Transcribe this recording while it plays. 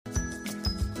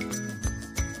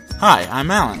Hi, I'm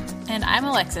Alan. And I'm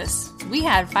Alexis. We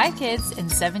had 5 kids in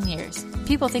 7 years.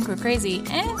 People think we're crazy,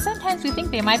 and sometimes we think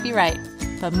they might be right.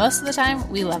 But most of the time,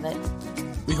 we love it.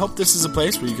 We hope this is a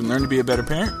place where you can learn to be a better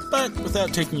parent, but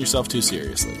without taking yourself too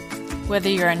seriously. Whether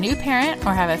you're a new parent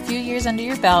or have a few years under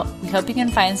your belt, we hope you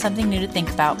can find something new to think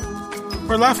about.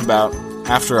 Or laugh about.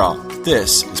 After all,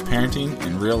 this is parenting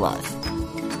in real life.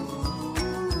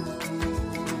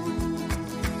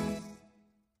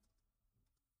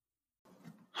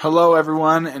 Hello,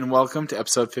 everyone, and welcome to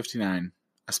episode 59,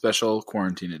 a special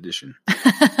quarantine edition.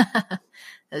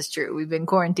 That's true. We've been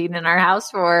quarantined in our house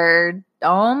for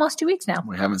almost 2 weeks now.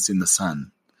 We haven't seen the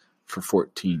sun for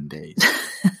 14 days.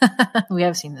 We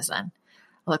have seen the sun.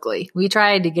 Luckily, we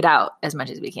tried to get out as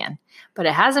much as we can, but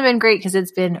it hasn't been great because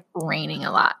it's been raining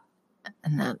a lot,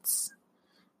 and that's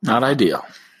not ideal.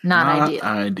 Not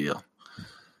ideal.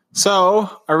 So,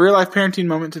 our real life parenting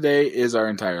moment today is our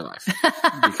entire life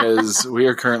because we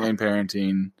are currently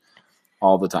parenting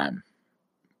all the time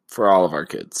for all of our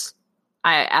kids.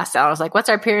 I asked Al, I was like, what's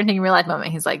our parenting real life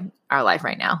moment? He's like, our life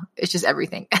right now. It's just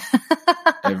everything.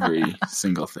 Every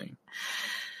single thing.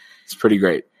 It's pretty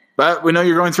great. But we know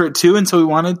you're going through it too, and so we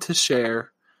wanted to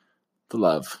share the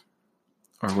love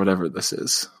or whatever this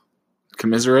is.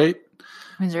 Commiserate.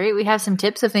 We have some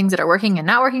tips of things that are working and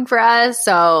not working for us.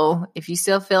 So if you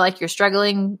still feel like you're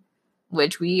struggling,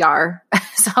 which we are,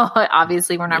 so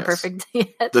obviously we're not perfect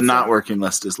yet. The not working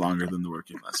list is longer than the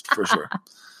working list, for sure.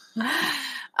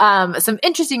 Some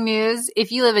interesting news.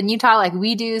 If you live in Utah like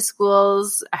we do,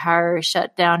 schools are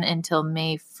shut down until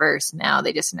May 1st now.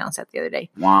 They just announced that the other day.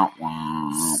 Wah,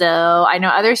 wah. So I know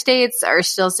other states are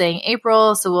still saying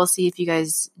April, so we'll see if you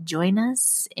guys join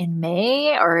us in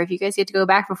May or if you guys get to go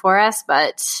back before us.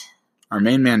 But our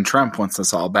main man Trump wants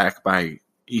us all back by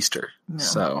Easter. No,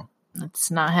 so that's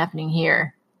not happening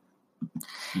here.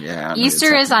 Yeah.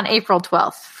 Easter is on April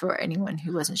 12th for anyone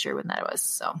who wasn't sure when that was.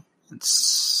 So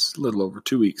it's a little over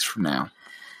 2 weeks from now.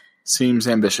 Seems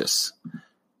ambitious.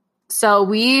 So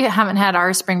we haven't had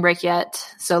our spring break yet.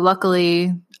 So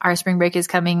luckily our spring break is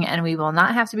coming and we will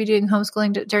not have to be doing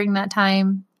homeschooling during that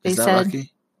time. They said,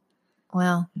 lucky?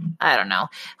 Well, I don't know.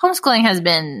 Homeschooling has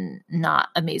been not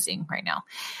amazing right now.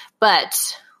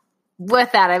 But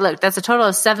with that, I looked. That's a total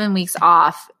of 7 weeks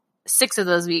off. 6 of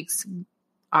those weeks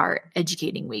are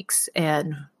educating weeks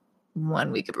and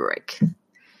 1 week of a break.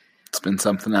 It's been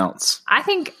something else. I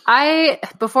think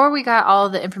before we got all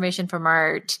the information from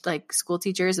our school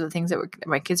teachers and the things that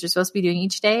my kids are supposed to be doing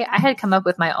each day, I had come up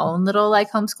with my own little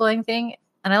homeschooling thing,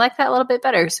 and I like that a little bit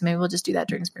better. So maybe we'll just do that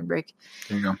during spring break.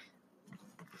 There you go.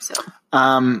 So,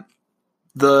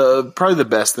 probably the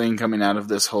best thing coming out of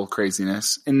this whole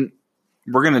craziness, and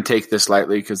we're going to take this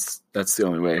lightly because that's the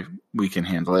only way we can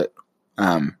handle it.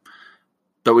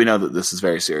 But we know that this is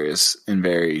very serious and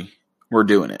we're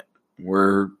doing it.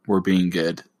 We're being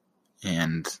good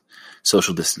and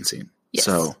social distancing. Yes.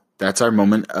 So that's our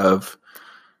moment of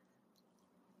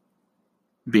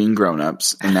being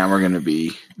grown-ups, and now we're going to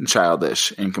be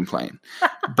childish and complain.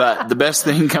 But the best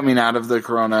thing coming out of the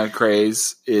corona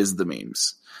craze is the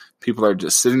memes. People are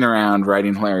just sitting around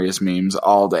writing hilarious memes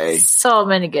all day. So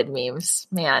many good memes,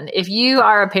 man. If you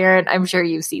are a parent, I'm sure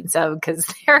you've seen some because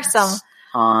there are some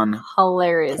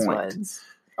hilarious ones.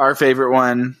 Our favorite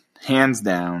one, hands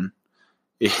down,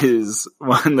 is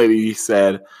one lady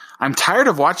said, I'm tired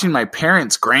of watching my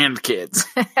parents' grandkids.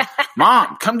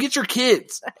 Mom, come get your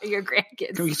kids. Your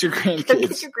grandkids. Come get your grandkids. Come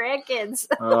get your grandkids.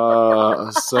 Oh,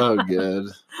 so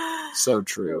good. So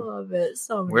true. I love it.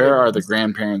 So Where are the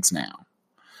grandparents now?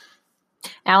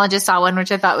 Alan just saw one,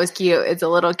 which I thought was cute. It's a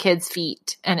little kid's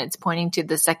feet, and it's pointing to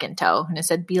the second toe, and it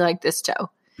said, be like this toe.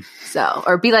 So,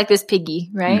 or be like this piggy,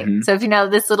 right? Mm-hmm. So if you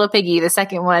know this little piggy, the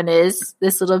second one is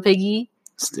this little piggy.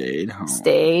 Stayed home.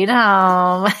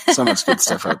 So much good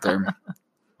stuff out there.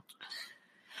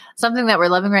 Something that we're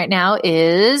loving right now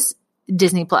is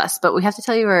Disney Plus, but we have to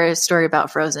tell you our story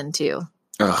about Frozen too.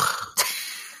 Ugh.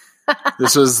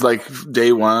 This was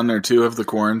day 1 or 2 of the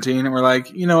quarantine, and we're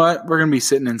like, you know what? We're going to be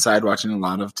sitting inside watching a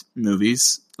lot of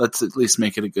movies. Let's at least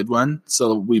make it a good one.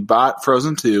 So we bought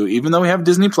Frozen 2, even though we have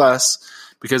Disney Plus,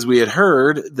 because we had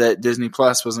heard that Disney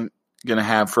Plus wasn't going to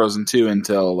have Frozen 2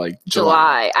 until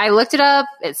July. I looked it up.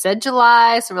 It said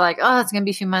July. So we're like, oh, it's going to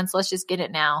be a few months. Let's just get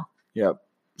it now. Yep.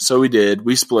 So we did.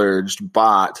 We splurged,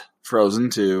 bought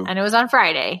Frozen 2. And it was on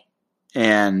Friday.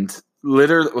 And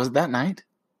literally, was it that night?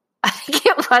 I think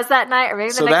it was that night or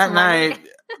maybe the next morning. Night,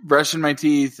 brushing my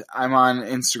teeth, I'm on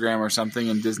Instagram or something,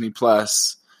 and Disney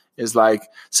Plus is like,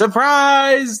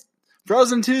 surprise!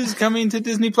 Frozen 2 is coming to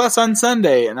Disney Plus on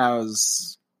Sunday. And I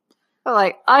was I'm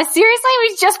like, oh, seriously?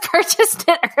 We just purchased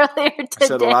it earlier today. I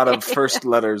said a lot of first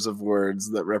letters of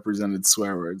words that represented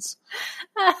swear words.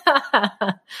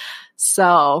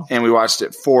 So. And we watched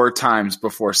it 4 times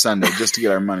before Sunday just to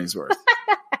get our money's worth.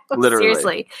 Literally.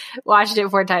 Seriously. Watched it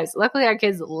 4 times. Luckily, our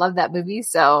kids love that movie,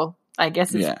 so I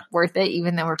guess it's worth it,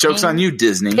 even though we're Joke's on you,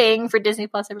 Disney. Paying for Disney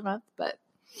Plus every month. But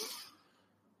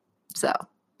so,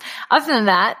 other than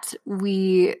that,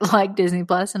 we like Disney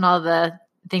Plus and all the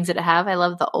things that it have. I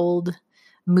love the old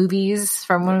movies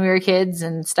from when we were kids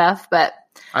and stuff, but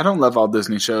I don't love all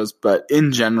Disney shows, but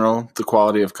in general, the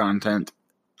quality of content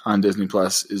on Disney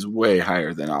Plus is way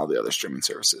higher than all the other streaming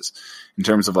services. In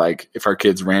terms of like, if our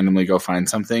kids randomly go find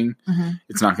something,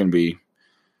 it's not going to be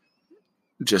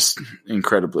just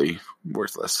incredibly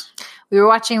worthless. We were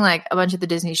watching like a bunch of the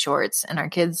Disney shorts, and our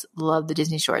kids love the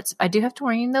Disney shorts. I do have to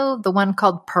warn you though, the one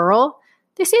called Pearl,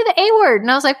 they say the A word,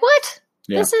 and I was like, what?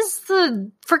 Yeah. This is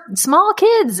for small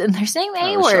kids, and they're saying the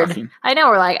A word. Shocking. I know.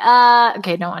 We're like,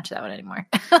 okay, don't watch that one anymore.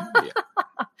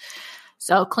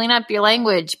 So clean up your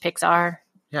language, Pixar.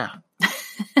 Yeah.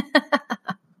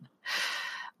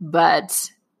 But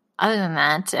other than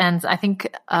that, and I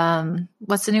think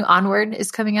what's the new Onward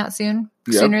is coming out soon,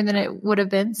 sooner than it would have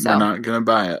been. So we're not going to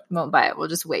buy it. Won't buy it. We'll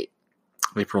just wait.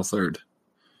 April 3rd.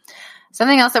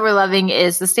 Something else that we're loving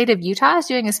is the state of Utah is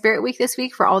doing a Spirit Week this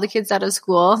week for all the kids out of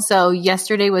school. So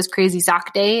yesterday was Crazy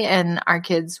Sock Day, and our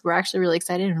kids were actually really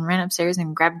excited and ran upstairs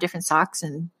and grabbed different socks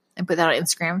and put that on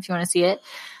Instagram if you want to see it.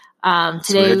 Today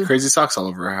so we had crazy socks all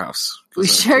over our house. We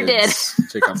sure did.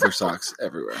 Take off their socks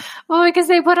everywhere. Well, because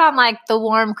they put on like the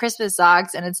warm Christmas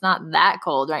socks, and it's not that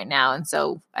cold right now. And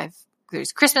so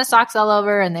there's Christmas socks all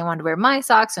over, and they wanted to wear my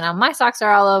socks, and now my socks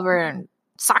are all over, and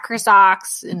soccer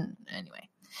socks. And anyway,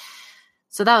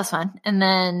 so that was fun. And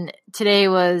then today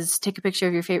was take a picture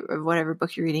of your favorite, of whatever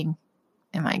book you're reading.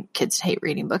 And my kids hate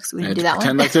reading books. We didn't do that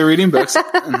pretend one. like they're reading books,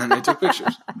 and then they took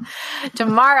pictures.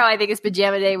 Tomorrow, I think, is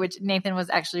pajama day, which Nathan was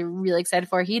actually really excited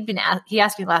for. He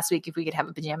asked me last week if we could have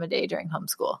a pajama day during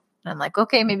homeschool. And I'm like,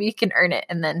 okay, maybe you can earn it.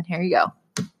 And then here you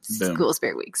go. School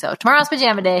Spirit Week. So tomorrow's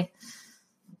pajama day.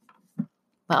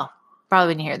 Well,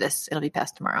 probably when you hear this, it'll be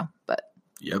past tomorrow. But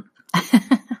yep.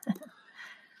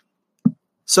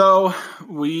 So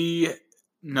we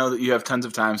know that you have tons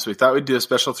of time, so we thought we'd do a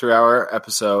special 3-hour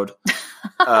episode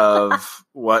of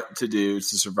what to do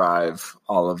to survive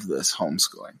all of this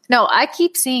homeschooling. No, I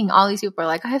keep seeing all these people are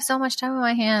like, I have so much time on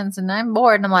my hands and I'm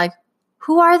bored. And I'm like,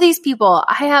 who are these people?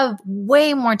 I have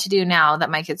way more to do now that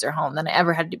my kids are home than I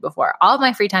ever had to do before. All of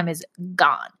my free time is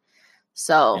gone.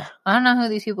 So I don't know who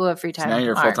these people who have free time now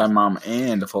you're a full-time mom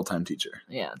and a full-time teacher.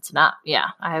 Yeah, it's not. Yeah,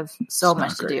 I have so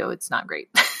much to do. It's not great.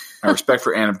 My respect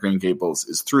for Anne of Green Gables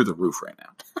is through the roof right now.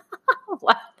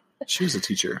 What? She was a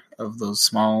teacher of those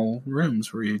small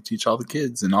rooms where you teach all the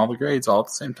kids and all the grades all at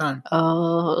the same time.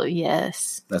 Oh,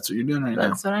 yes. That's what you're doing right now.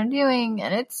 That's what I'm doing.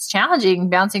 And it's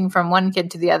challenging bouncing from one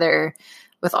kid to the other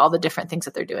with all the different things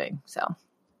that they're doing. So,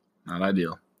 not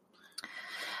ideal.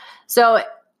 So,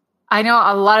 I know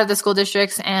a lot of the school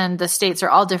districts and the states are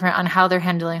all different on how they're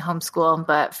handling homeschool.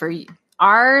 But for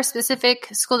our specific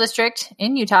school district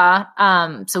in Utah,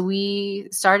 so they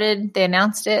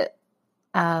announced it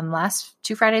last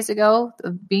 2 Fridays ago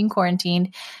of being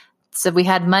quarantined. So we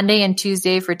had Monday and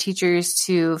Tuesday for teachers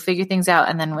to figure things out.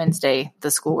 And then Wednesday, the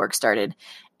schoolwork started.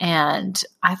 And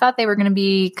I thought they were going to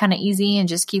be kind of easy and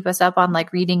just keep us up on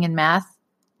like reading and math.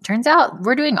 Turns out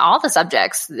we're doing all the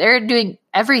subjects. They're doing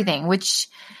everything, which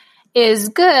is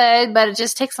good, but it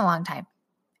just takes a long time.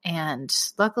 And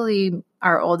luckily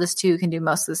our oldest 2 can do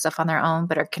most of the stuff on their own,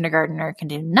 but our kindergartner can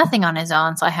do nothing on his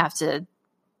own. So I have to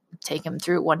take him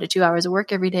through 1 to 2 hours of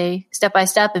work every day, step by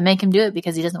step, and make him do it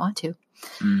because he doesn't want to.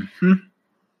 Mm-hmm.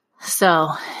 So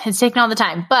it's taken all the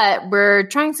time, but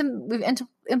we've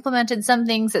implemented some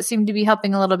things that seem to be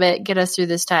helping a little bit get us through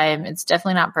this time. It's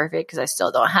definitely not perfect because I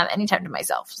still don't have any time to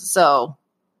myself. So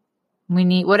we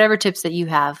need whatever tips that you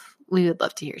have, we would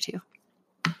love to hear too.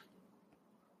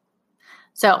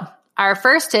 So our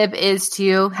first tip is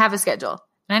to have a schedule.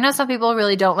 And I know some people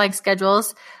really don't like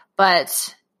schedules,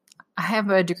 but I have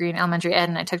a degree in elementary ed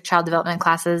and I took child development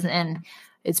classes, and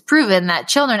it's proven that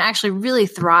children actually really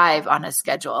thrive on a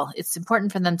schedule. It's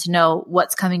important for them to know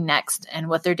what's coming next and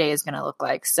what their day is going to look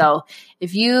like. So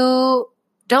if you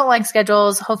don't like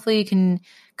schedules, hopefully you can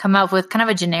come up with kind of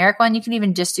a generic one. You can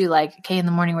even just do like, okay, in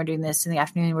the morning we're doing this, in the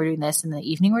afternoon we're doing this, in the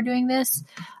evening we're doing this.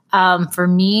 For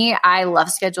me, I love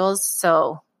schedules.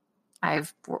 So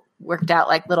I've worked out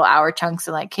like little hour chunks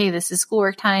of like, hey, this is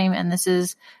schoolwork time and this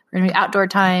is we're going to be outdoor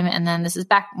time. And then this is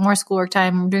back more schoolwork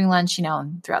time. We're doing lunch,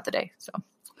 throughout the day. So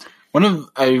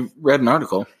I read an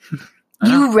article.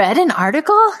 You read an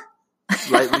article?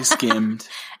 lightly skimmed.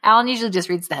 Alan usually just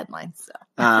reads the headlines.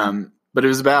 So. But it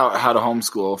was about how to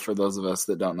homeschool for those of us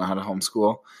that don't know how to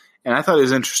homeschool. And I thought it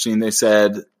was interesting. They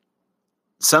said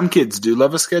some kids do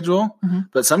love a schedule,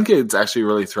 but some kids actually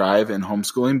really thrive in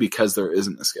homeschooling because there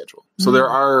isn't a schedule. So there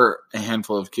are a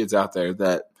handful of kids out there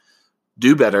that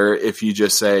do better if you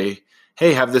just say,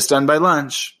 hey, have this done by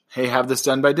lunch. Hey, have this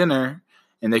done by dinner.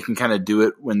 And they can kind of do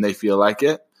it when they feel like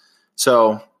it.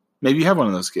 So maybe you have one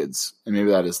of those kids, and maybe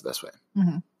that is the best way.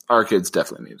 Our kids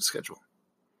definitely need a schedule.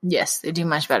 Yes, they do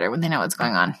much better when they know what's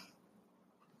going on.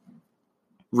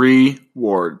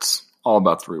 Rewards. All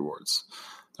about the rewards.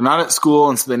 They're not at school,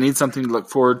 and so they need something to look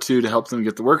forward to help them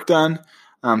get the work done.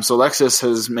 So Alexis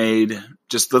has made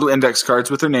just little index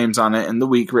cards with their names on it and the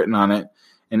week written on it.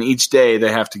 And each day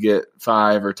they have to get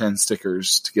 5 or 10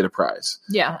 stickers to get a prize.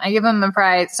 Yeah, I give them a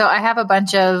prize. So I have a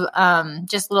bunch of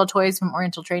just little toys from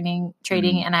Oriental Trading,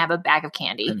 and I have a bag of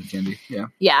candy. Candy, yeah.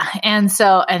 Yeah, and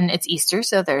it's Easter,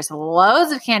 so there's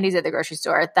loads of candies at the grocery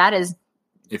store. That is...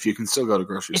 If you can still go to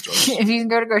grocery stores. If you can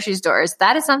go to grocery stores,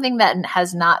 that is something that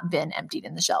has not been emptied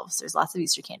in the shelves. There's lots of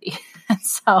Easter candy.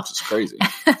 It's crazy.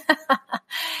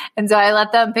 And so I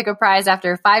let them pick a prize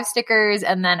after 5 stickers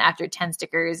and then after 10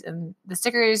 stickers. And the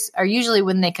stickers are usually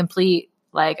when they complete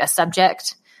like a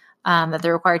subject that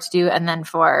they're required to do. And then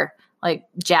for like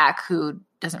Jack, who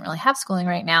doesn't really have schooling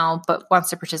right now, but wants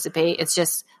to participate, it's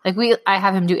just like I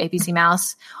have him do APC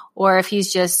Mouse, or if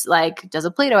he's just like does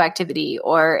a Play-Doh activity,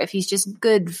 or if he's just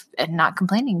good and not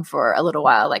complaining for a little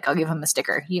while, like I'll give him a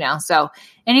sticker, So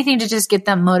anything to just get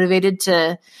them motivated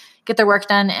to get their work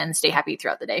done and stay happy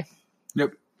throughout the day.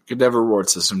 Yep. Good to have a reward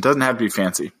system. Doesn't have to be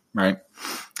fancy, right?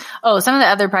 Oh, some of the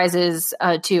other prizes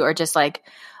too are just like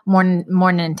more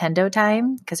Nintendo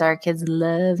time, because our kids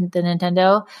love the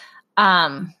Nintendo.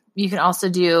 You can also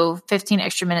do 15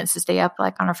 extra minutes to stay up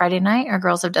like on a Friday night. Our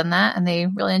girls have done that and they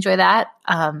really enjoy that.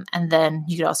 And then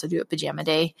you could also do a pajama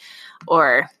day,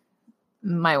 or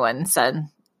my one son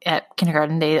at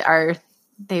kindergarten,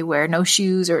 they wear no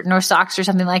shoes or no socks or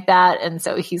something like that. And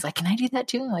so he's like, can I do that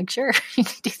too? I'm like, sure, you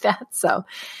can do that. So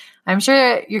I'm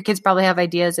sure your kids probably have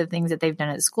ideas of things that they've done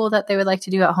at school that they would like to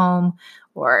do at home,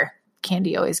 or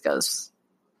candy always goes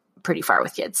pretty far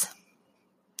with kids.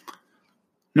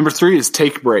 Number 3 is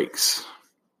take breaks.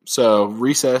 So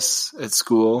recess at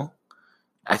school,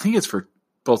 I think it's for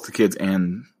both the kids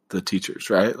and the teachers,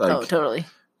 right? Like, oh, totally.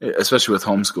 Especially with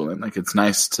homeschooling. Like, it's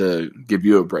nice to give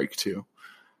you a break too.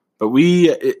 But we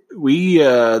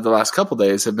the last couple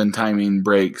days have been timing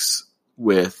breaks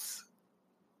with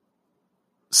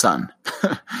sun.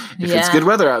 If it's good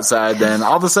weather outside, then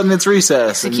all of a sudden it's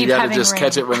recess, and you got to just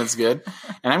catch it when it's good.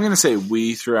 And I'm going to say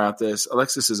we throughout this.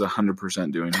 Alexis is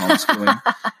 100% doing homeschooling,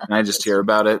 and I just hear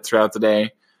about it throughout the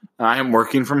day. I am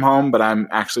working from home, but I'm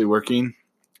actually working.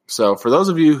 So for those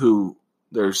of you who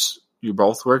you're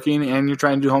both working and you're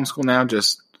trying to do homeschool now,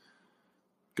 just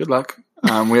good luck.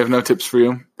 We have no tips for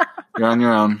you. You're on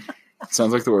your own.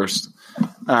 Sounds like the worst.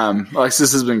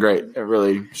 Alexis has been great.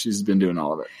 She's been doing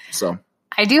all of it. So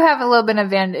I do have a little bit of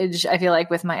advantage, I feel like,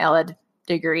 with my LED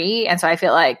degree. And so I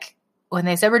feel like when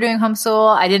they said we're doing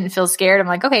homeschool, I didn't feel scared. I'm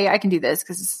like, okay, I can do this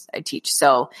because I teach.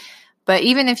 So, but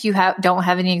even if you don't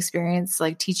have any experience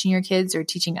like teaching your kids or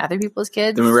teaching other people's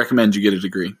kids, then we recommend you get a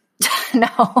degree.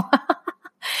 No,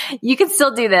 you can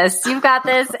still do this. You've got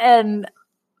this.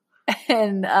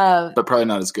 But probably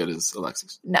not as good as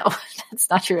Alexis. No, that's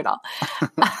not true at all.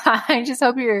 I just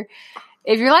hope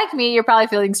if you're like me, you're probably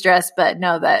feeling stressed, but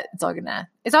know that it's all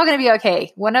gonna be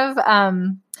okay. One of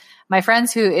my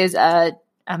friends who is a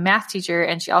math teacher,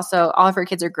 and she also, all of her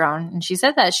kids are grown, and she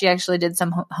said that she actually did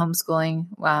some homeschooling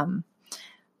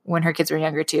when her kids were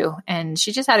younger too, and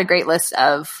she just had a great list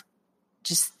of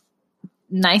just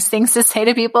nice things to say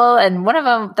to people. And one of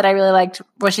them that I really liked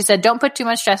was she said, don't put too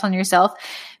much stress on yourself,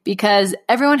 because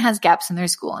everyone has gaps in their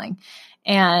schooling.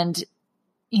 And,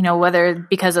 whether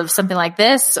because of something like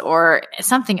this or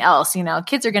something else,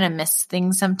 kids are going to miss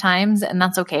things sometimes, and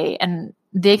that's okay. And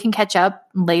they can catch up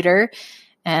later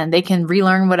and they can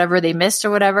relearn whatever they missed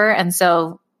or whatever. And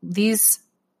so these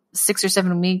 6 or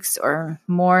 7 weeks or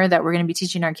more that we're going to be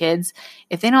teaching our kids,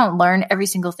 if they don't learn every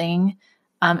single thing,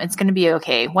 it's going to be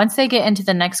okay. Once they get into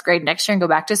the next grade next year and go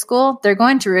back to school, they're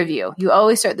going to review. You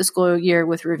always start the school year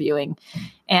with reviewing.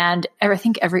 And I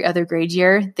think every other grade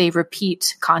year, they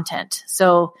repeat content.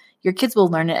 So your kids will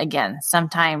learn it again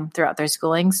sometime throughout their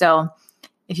schooling. So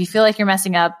if you feel like you're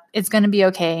messing up, it's going to be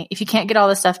okay. If you can't get all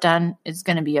this stuff done, it's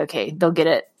going to be okay. They'll get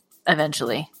it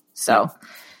eventually. So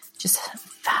just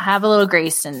have a little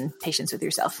grace and patience with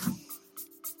yourself.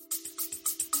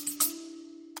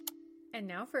 And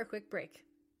now for a quick break.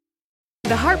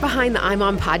 The heart behind the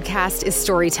iMom podcast is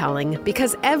storytelling,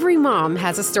 because every mom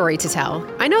has a story to tell.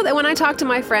 I know that when I talk to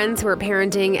my friends who are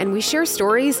parenting and we share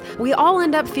stories, we all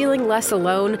end up feeling less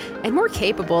alone and more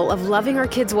capable of loving our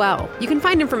kids well. You can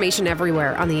find information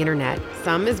everywhere on the internet.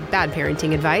 Some is bad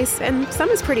parenting advice, and some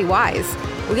is pretty wise.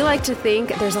 We like to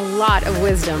think there's a lot of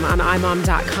wisdom on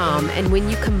imom.com, and when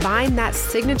you combine that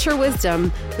signature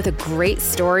wisdom with a great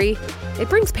story, it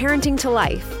brings parenting to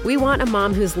life. We want a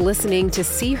mom who's listening to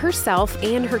see herself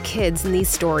and her kids in these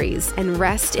stories and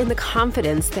rest in the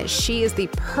confidence that she is the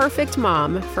perfect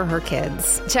mom for her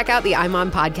kids. Check out the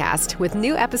iMom podcast with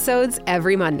new episodes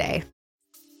every Monday.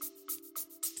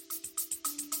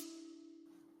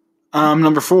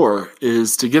 Number 4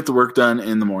 is to get the work done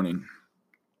in the morning.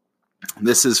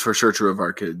 This is for sure true of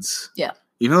our kids. Yeah.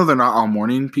 Even though they're not all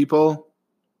morning people,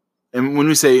 and when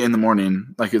we say in the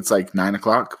morning, like it's like 9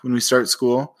 o'clock when we start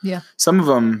school. Yeah. Some of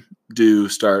them do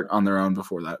start on their own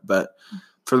before that, but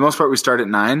for the most part, we start at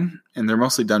 9, and they're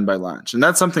mostly done by lunch. And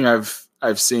that's something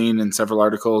I've seen in several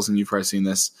articles, and you've probably seen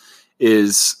this,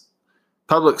 is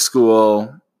public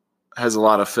school has a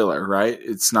lot of filler, right?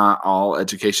 It's not all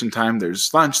education time.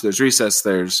 There's lunch, there's recess,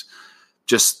 there's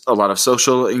just a lot of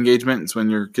social engagement. It's when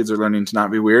your kids are learning to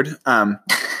not be weird.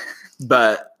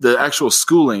 But the actual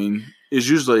schooling is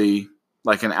usually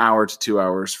like an hour to 2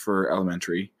 hours for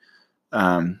elementary,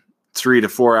 3 to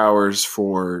 4 hours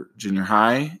for junior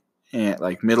high, and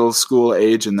like middle school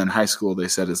age, and then high school they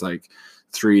said is like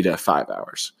 3 to 5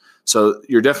 hours. So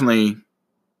you've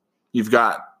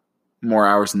got more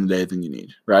hours in the day than you need,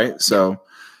 right? So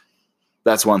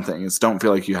that's one thing, is don't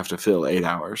feel like you have to fill 8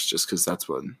 hours just because that's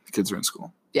when kids are in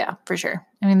school. Yeah, for sure.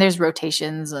 I mean, there's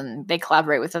rotations and they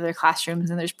collaborate with other classrooms,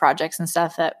 and there's projects and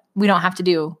stuff that we don't have to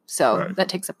do. So That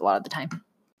takes up a lot of the time.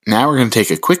 Now we're going to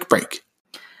take a quick break.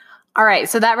 All right.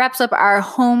 So that wraps up our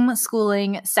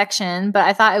homeschooling section, but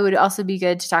I thought it would also be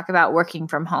good to talk about working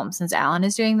from home, since Alan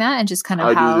is doing that, and just kind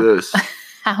of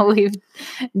how we've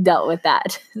dealt with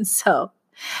that. So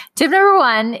tip number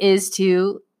 1 is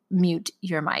to mute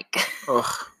your mic. Ugh.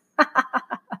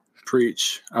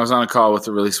 Preach. I was on a call with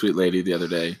a really sweet lady the other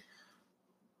day,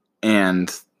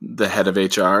 and the head of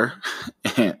HR,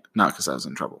 and not because I was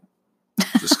in trouble,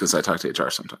 just because I talk to HR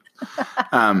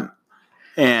sometimes.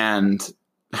 And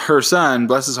her son,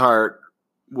 bless his heart,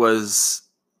 was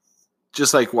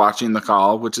just like watching the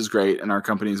call, which is great. And our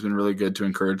company has been really good to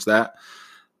encourage that.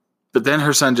 But then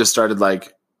her son just started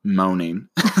like moaning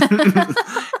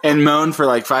and moaned for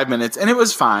like 5 minutes, and it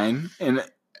was fine. And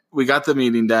we got the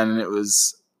meeting done, and it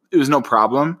was no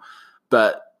problem,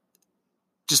 but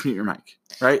just mute your mic,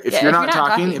 right? If you're not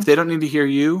talking, if they don't need to hear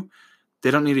you,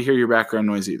 they don't need to hear your background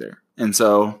noise either. And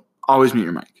so always mute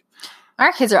your mic.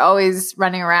 Our kids are always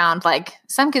running around. Like,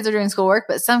 some kids are doing schoolwork,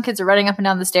 but some kids are running up and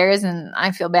down the stairs, and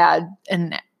I feel bad.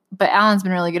 But Alan's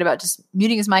been really good about just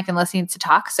muting his mic unless he needs to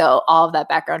talk. So all of that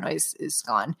background noise is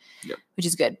gone, which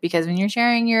is good, because when you're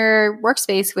sharing your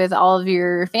workspace with all of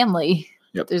your family,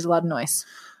 there's a lot of noise.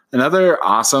 Another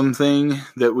awesome thing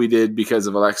that we did because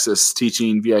of Alexis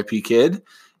teaching VIP Kid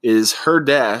is her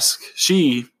desk.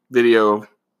 She video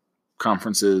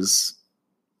conferences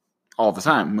all the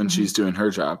time when she's doing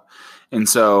her job. And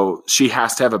so she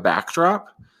has to have a backdrop.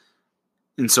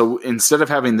 And so instead of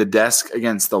having the desk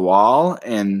against the wall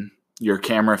and your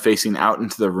camera facing out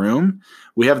into the room,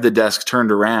 we have the desk turned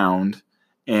around.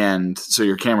 And so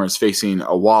your camera is facing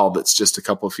a wall that's just a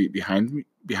couple of feet behind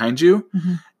you.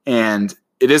 Mm-hmm. And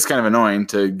it is kind of annoying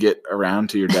to get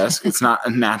around to your desk. It's not a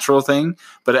natural thing,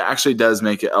 but it actually does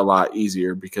make it a lot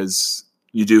easier because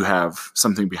you do have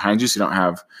something behind you. So you don't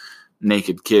have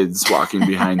naked kids walking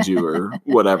behind you or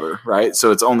whatever, right? So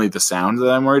it's only the sound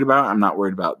that I'm worried about. I'm not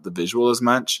worried about the visual as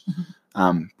much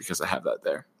because I have that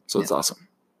there. So it's awesome.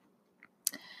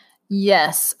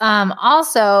 Yes.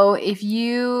 Also, if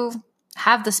you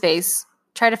have the space,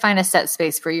 try to find a set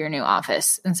space for your new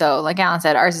office. And so, like Alan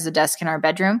said, ours is a desk in our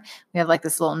bedroom. We have like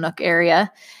this little nook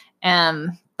area.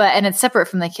 And it's separate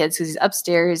from the kids because he's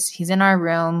upstairs, he's in our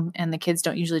room, and the kids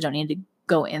don't need to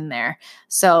go in there.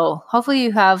 So hopefully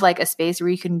you have like a space where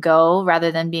you can go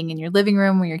rather than being in your living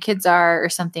room where your kids are or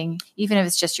something, even if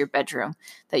it's just your bedroom,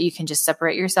 that you can just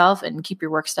separate yourself and keep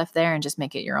your work stuff there and just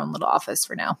make it your own little office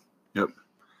for now. Yep.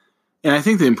 And I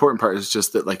think the important part is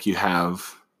just that like you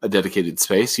have a dedicated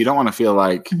space. You don't want to feel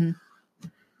like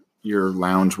you're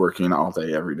lounge working all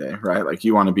day, every day, right? Like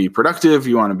you want to be productive.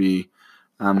 You want to be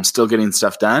still getting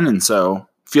stuff done. And so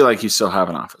feel like you still have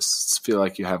an office. Feel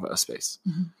like you have a space.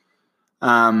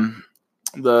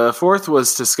 The 4th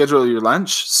was to schedule your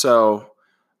lunch. So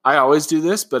I always do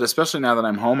this, but especially now that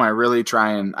I'm home, I really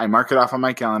try and I mark it off on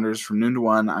my calendars from noon to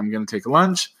 1. I'm going to take a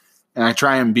lunch, and I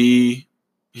try and be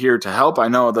here to help. I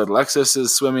know that Alexis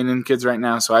is swimming in kids right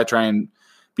now, so I try and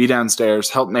be downstairs,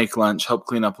 help make lunch, help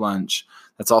clean up lunch.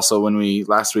 That's also when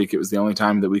last week, it was the only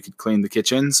time that we could clean the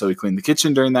kitchen. So we cleaned the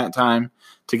kitchen during that time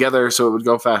together so it would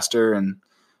go faster. And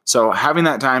so having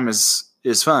that time is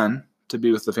fun to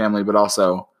be with the family, but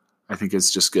also I think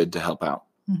it's just good to help out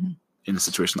in a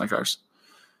situation like ours.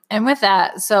 And with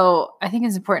that, so I think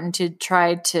it's important to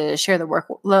try to share the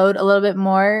workload a little bit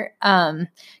more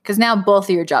because now both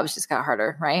of your jobs just got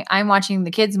harder, right? I'm watching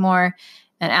the kids more,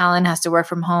 and Alan has to work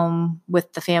from home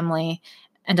with the family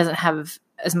and doesn't have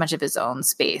as much of his own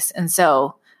space. And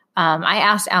so I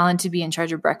asked Alan to be in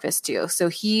charge of breakfast too. So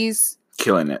he's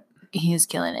killing it. He is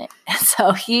killing it.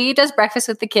 So he does breakfast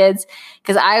with the kids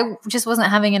because I just wasn't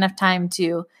having enough time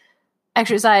to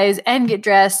exercise and get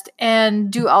dressed and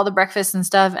do all the breakfast and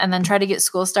stuff and then try to get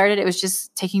school started. It was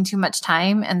just taking too much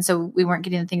time. And so we weren't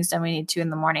getting the things done we need to in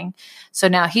the morning. So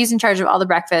now he's in charge of all the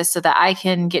breakfast so that I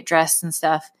can get dressed and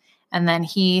stuff. And then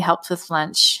he helps with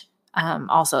lunch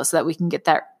also so that we can get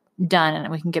that done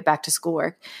and we can get back to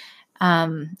schoolwork.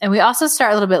 And we also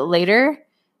start a little bit later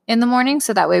in the morning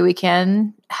so that way we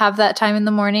can have that time in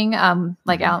the morning.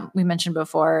 Like we mentioned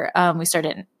before, we start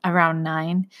at around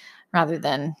 9 rather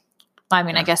than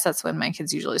I guess that's when my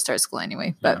kids usually start school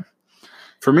anyway. But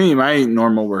for me, my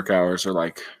normal work hours are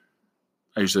like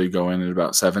I usually go in at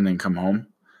about 7 and come home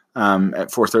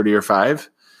at 4:30 or 5.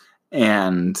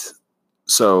 And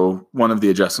so one of the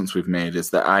adjustments we've made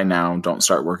is that I now don't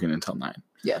start working until 9.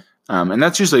 Yeah. And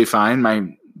that's usually fine.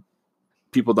 My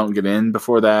people don't get in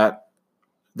before that.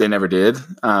 They never did.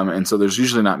 And so there's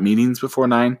usually not meetings before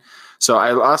 9. So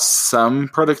I lost some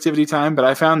productivity time, but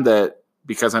I found that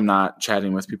because I'm not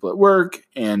chatting with people at work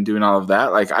and doing all of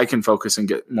that, like I can focus and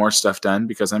get more stuff done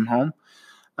because I'm home.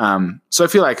 So I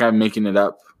feel like I'm making it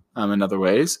up in other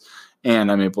ways,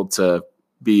 and I'm able to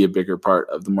be a bigger part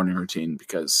of the morning routine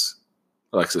because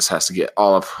Alexis has to get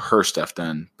all of her stuff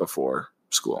done before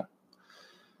school.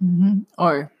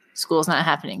 Or school's not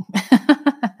happening.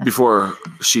 Before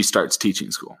she starts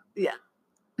teaching school. Yeah.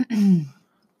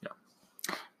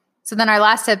 So then our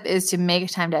last tip is to make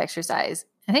time to exercise.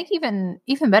 I think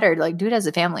even better, like do it as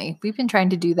a family. We've been trying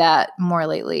to do that more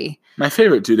lately. My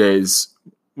favorite 2 days,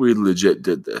 we legit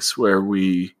did this, where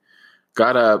we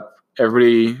got up,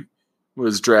 everybody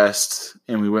was dressed,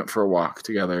 and we went for a walk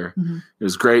together. It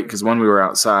was great because 1, we were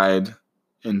outside,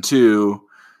 and 2,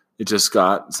 it just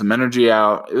got some energy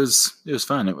out. It was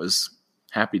fun. It was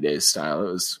Happy Days style.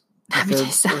 It was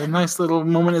a nice little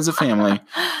moment as a family.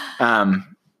 And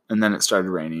then it started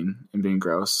raining and being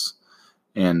gross.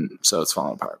 And so it's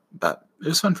falling apart. But it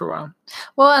was fun for a while.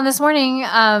 Well, and this morning,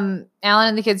 Alan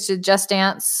and the kids did Just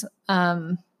Dance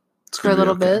for a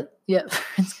little bit. Yep,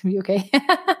 it's going to be okay.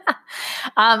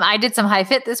 I did some High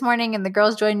Fit this morning, and the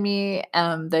girls joined me.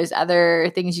 There's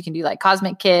other things you can do like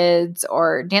Cosmic Kids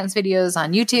or dance videos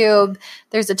on YouTube.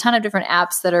 There's a ton of different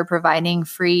apps that are providing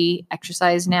free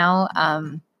exercise now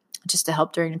just to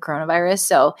help during the coronavirus.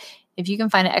 So if you can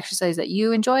find an exercise that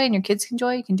you enjoy and your kids can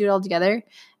enjoy, you can do it all together.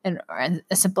 And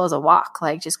as simple as a walk,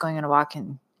 like just going on a walk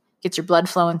and get your blood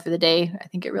flowing for the day. I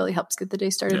think it really helps get the day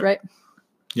started right.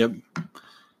 Yep.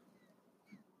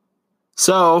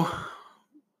 So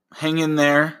hang in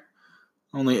there.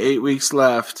 Only 8 weeks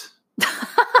left.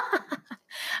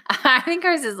 I think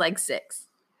ours is like 6.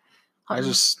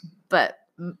 But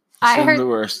I heard the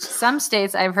worst. Some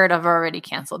states I've heard have already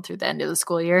canceled through the end of the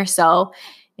school year. So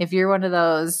if you're one of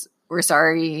those, we're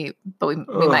sorry, but we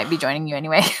might be joining you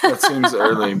anyway. That seems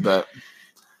early, but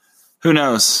who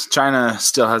knows? China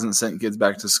still hasn't sent kids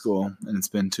back to school, and it's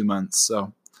been 2 months.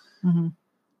 So,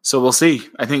 So we'll see.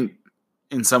 I think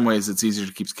in some ways it's easier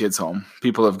to keep the kids home.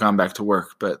 People have gone back to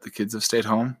work, but the kids have stayed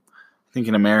home. I think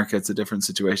in America it's a different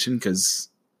situation because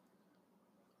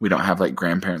we don't have like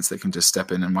grandparents that can just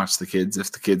step in and watch the kids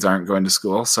if the kids aren't going to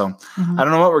school. So I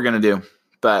don't know what we're going to do,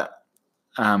 but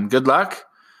good luck.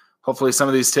 Hopefully some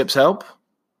of these tips help,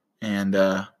 and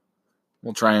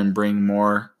we'll try and bring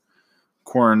more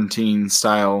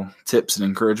quarantine-style tips and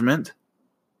encouragement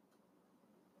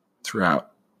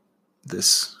throughout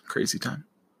this crazy time.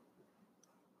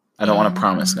 I don't want to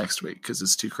promise next week because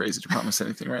it's too crazy to promise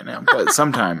anything right now, but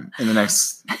sometime in the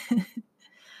next...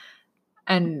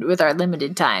 And with our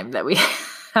limited time that we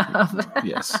have.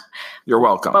 Yes. You're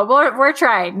welcome. But we're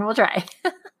trying. We'll try.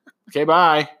 Okay,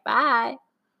 bye. Bye.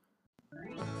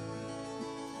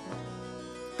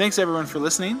 Thanks, everyone, for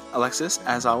listening. Alexis,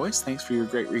 as always, thanks for your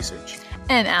great research.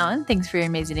 And Alan, thanks for your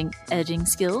amazing editing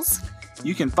skills.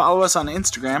 You can follow us on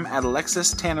Instagram at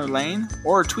Alexis Tanner Lane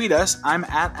or tweet us. I'm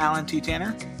at Alan T.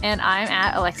 Tanner. And I'm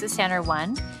at Alexis Tanner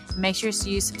 1. Make sure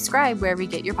you subscribe wherever you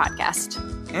get your podcast.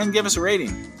 And give us a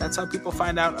rating. That's how people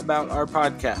find out about our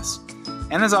podcast.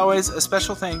 And as always, a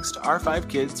special thanks to our 5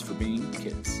 kids for being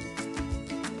kids.